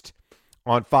pounced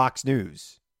on Fox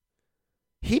News,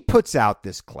 he puts out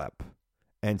this clip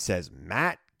and says,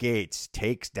 Matt Gaetz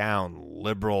takes down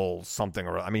liberal something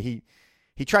or other. I mean,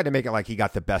 he tried to make it like he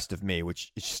got the best of me,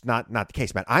 which is just not the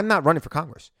case, man. I'm not running for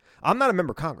Congress. I'm not a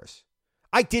member of Congress.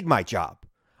 I did my job.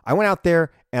 I went out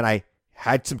there and I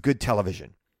had some good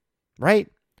television, right?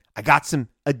 I got some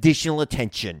additional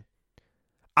attention.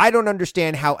 I don't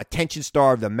understand how attention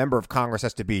starved a member of Congress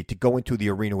has to be to go into the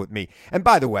arena with me. And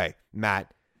by the way,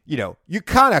 Matt, you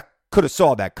kind of could have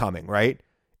saw that coming, right?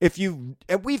 And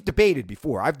we've debated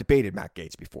before. I've debated Matt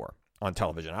Gaetz before on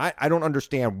television. I don't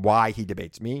understand why he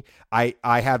debates me. I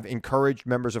have encouraged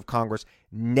members of Congress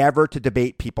never to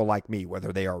debate people like me,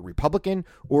 whether they are a Republican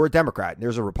or a Democrat. And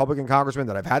there's a Republican congressman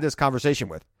that I've had this conversation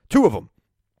with, 2 of them.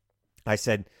 I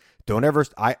said, don't ever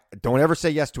say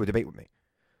yes to a debate with me,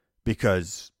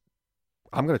 because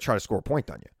I'm going to try to score a point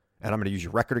on you, and I'm going to use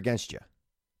your record against you.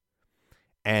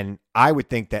 And I would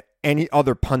think that any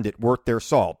other pundit worth their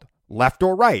salt, left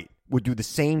or right, would do the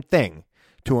same thing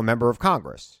to a member of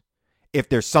Congress. If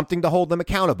there's something to hold them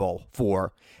accountable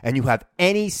for, and you have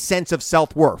any sense of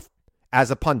self-worth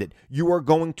as a pundit, you are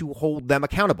going to hold them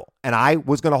accountable. And I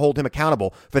was going to hold him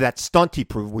accountable for that stunt he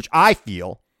proved, which I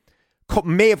feel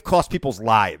may have cost people's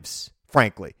lives,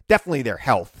 frankly. Definitely their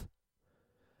health.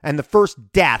 And the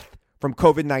first death from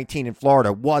COVID-19 in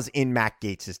Florida was in Matt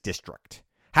Gaetz' district.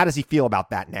 How does he feel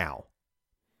about that now?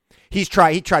 He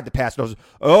tried to pass those.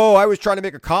 Oh, I was trying to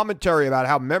make a commentary about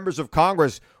how members of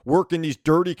Congress work in these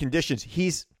dirty conditions.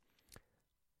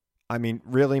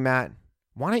 Really, Matt?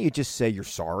 Why don't you just say you're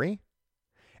sorry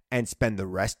and spend the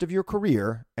rest of your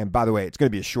career? And by the way, it's going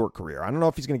to be a short career. I don't know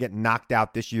if he's going to get knocked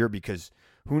out this year, because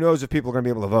who knows if people are going to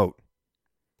be able to vote.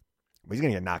 But he's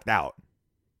going to get knocked out.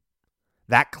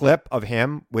 That clip of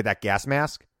him with that gas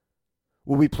mask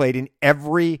will be played in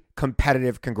every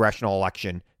competitive congressional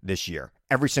election this year.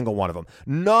 Every single one of them.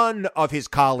 None of his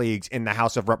colleagues in the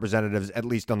House of Representatives, at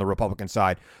least on the Republican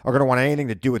side, are going to want anything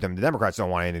to do with him. The Democrats don't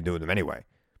want anything to do with him anyway.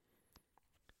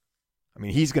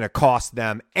 He's going to cost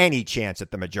them any chance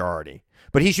at the majority.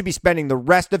 But he should be spending the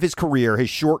rest of his career, his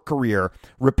short career,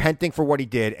 repenting for what he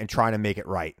did and trying to make it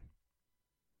right.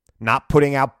 Not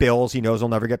putting out bills he knows will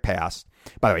never get passed.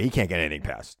 By the way, he can't get anything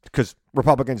passed because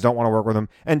Republicans don't want to work with him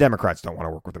and Democrats don't want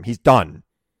to work with him. He's done.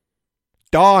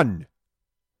 Done.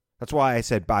 That's why I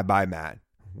said bye-bye, Matt,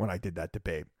 when I did that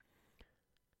debate.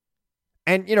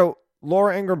 And,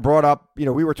 Laura Ingraham brought up,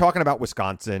 we were talking about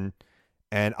Wisconsin.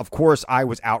 And, of course, I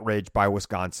was outraged by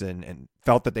Wisconsin and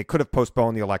felt that they could have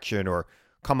postponed the election or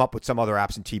come up with some other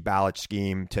absentee ballot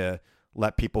scheme to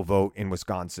let people vote in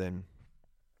Wisconsin.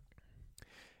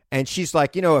 And she's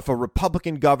like, if a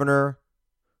Republican governor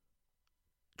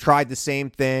tried the same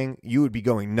thing, you would be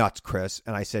going nuts, Chris.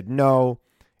 And I said, no.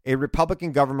 A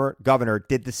Republican governor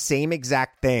did the same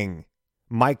exact thing,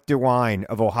 Mike DeWine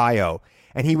of Ohio,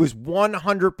 and he was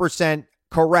 100%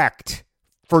 correct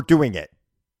for doing it.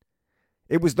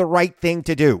 It was the right thing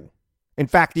to do. In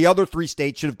fact, the other 3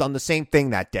 states should have done the same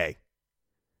thing that day.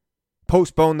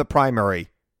 Postpone the primary.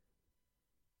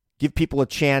 Give people a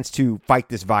chance to fight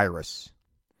this virus.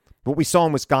 What we saw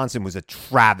in Wisconsin was a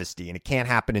travesty, and it can't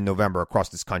happen in November across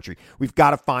this country. We've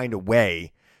got to find a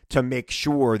way to make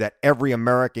sure that every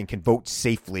American can vote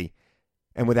safely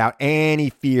and without any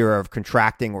fear of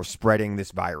contracting or spreading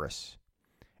this virus.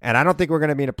 And I don't think we're going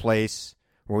to be in a place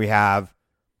where we have,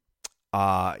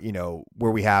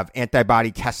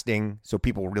 antibody testing so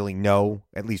people really know,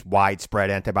 at least widespread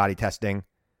antibody testing,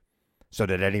 so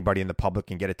that anybody in the public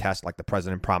can get a test like the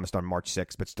president promised on March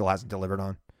 6th, but still hasn't delivered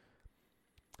on.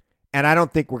 And I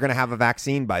don't think we're going to have a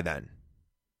vaccine by then.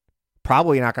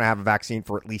 Probably not going to have a vaccine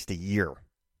for at least a year.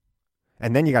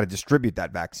 And then you got to distribute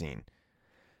that vaccine.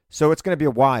 So it's going to be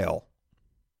a while.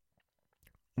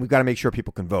 We've got to make sure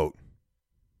people can vote.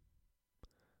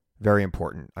 Very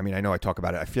important. I know I talk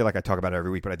about it. I feel like I talk about it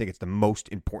every week, but I think it's the most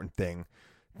important thing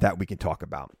that we can talk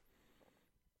about.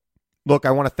 Look,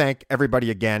 I want to thank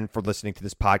everybody again for listening to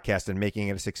this podcast and making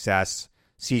it a success.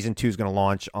 Season 2 is going to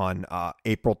launch on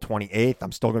April 28th.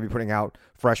 I'm still going to be putting out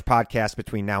fresh podcasts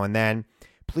between now and then.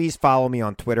 Please follow me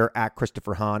on Twitter at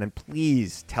Christopher Hahn, and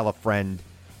please tell a friend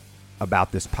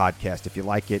about this podcast. If you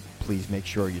like it, please make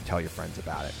sure you tell your friends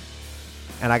about it.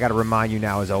 And I got to remind you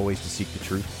now, as always, to seek the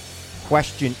truth.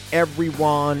 Question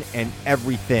everyone and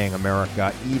everything,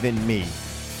 America, even me.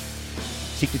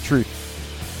 Seek the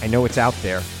truth. I know it's out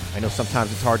there. I know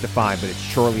sometimes it's hard to find, but it's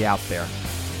surely out there.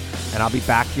 And I'll be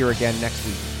back here again next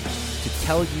week to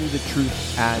tell you the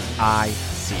truth as I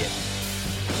see it.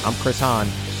 I'm Chris Hahn.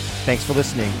 Thanks for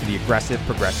listening to the Aggressive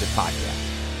Progressive Podcast.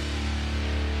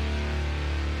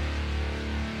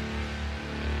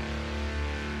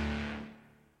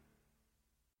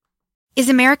 Is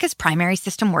America's primary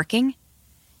system working?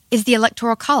 Is the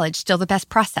Electoral College still the best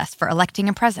process for electing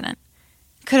a president?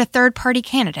 Could a third-party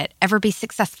candidate ever be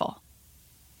successful?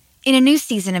 In a new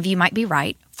season of You Might Be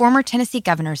Right, former Tennessee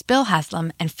governors Bill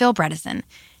Haslam and Phil Bredesen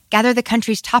gather the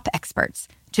country's top experts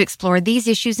to explore these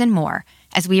issues and more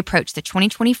as we approach the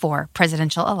 2024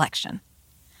 presidential election.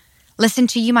 Listen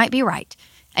to You Might Be Right,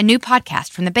 a new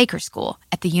podcast from the Baker School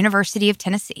at the University of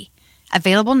Tennessee,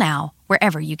 Available now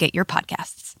wherever you get your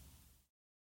podcasts.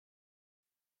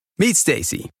 Meet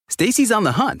Stacy. Stacy's on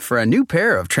the hunt for a new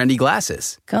pair of trendy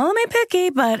glasses. Call me picky,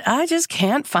 but I just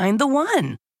can't find the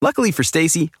one. Luckily for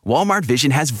Stacy, Walmart Vision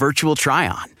has virtual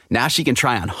try-on. Now she can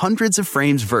try on hundreds of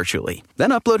frames virtually, then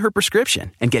upload her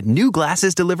prescription and get new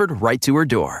glasses delivered right to her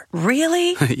door.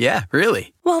 Really? Yeah,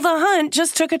 really. Well, the hunt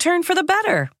just took a turn for the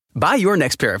better. Buy your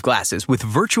next pair of glasses with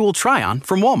virtual try-on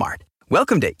from Walmart.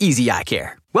 Welcome to Easy Eye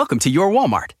Care. Welcome to your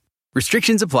Walmart.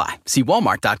 Restrictions apply. See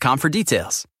walmart.com for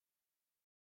details.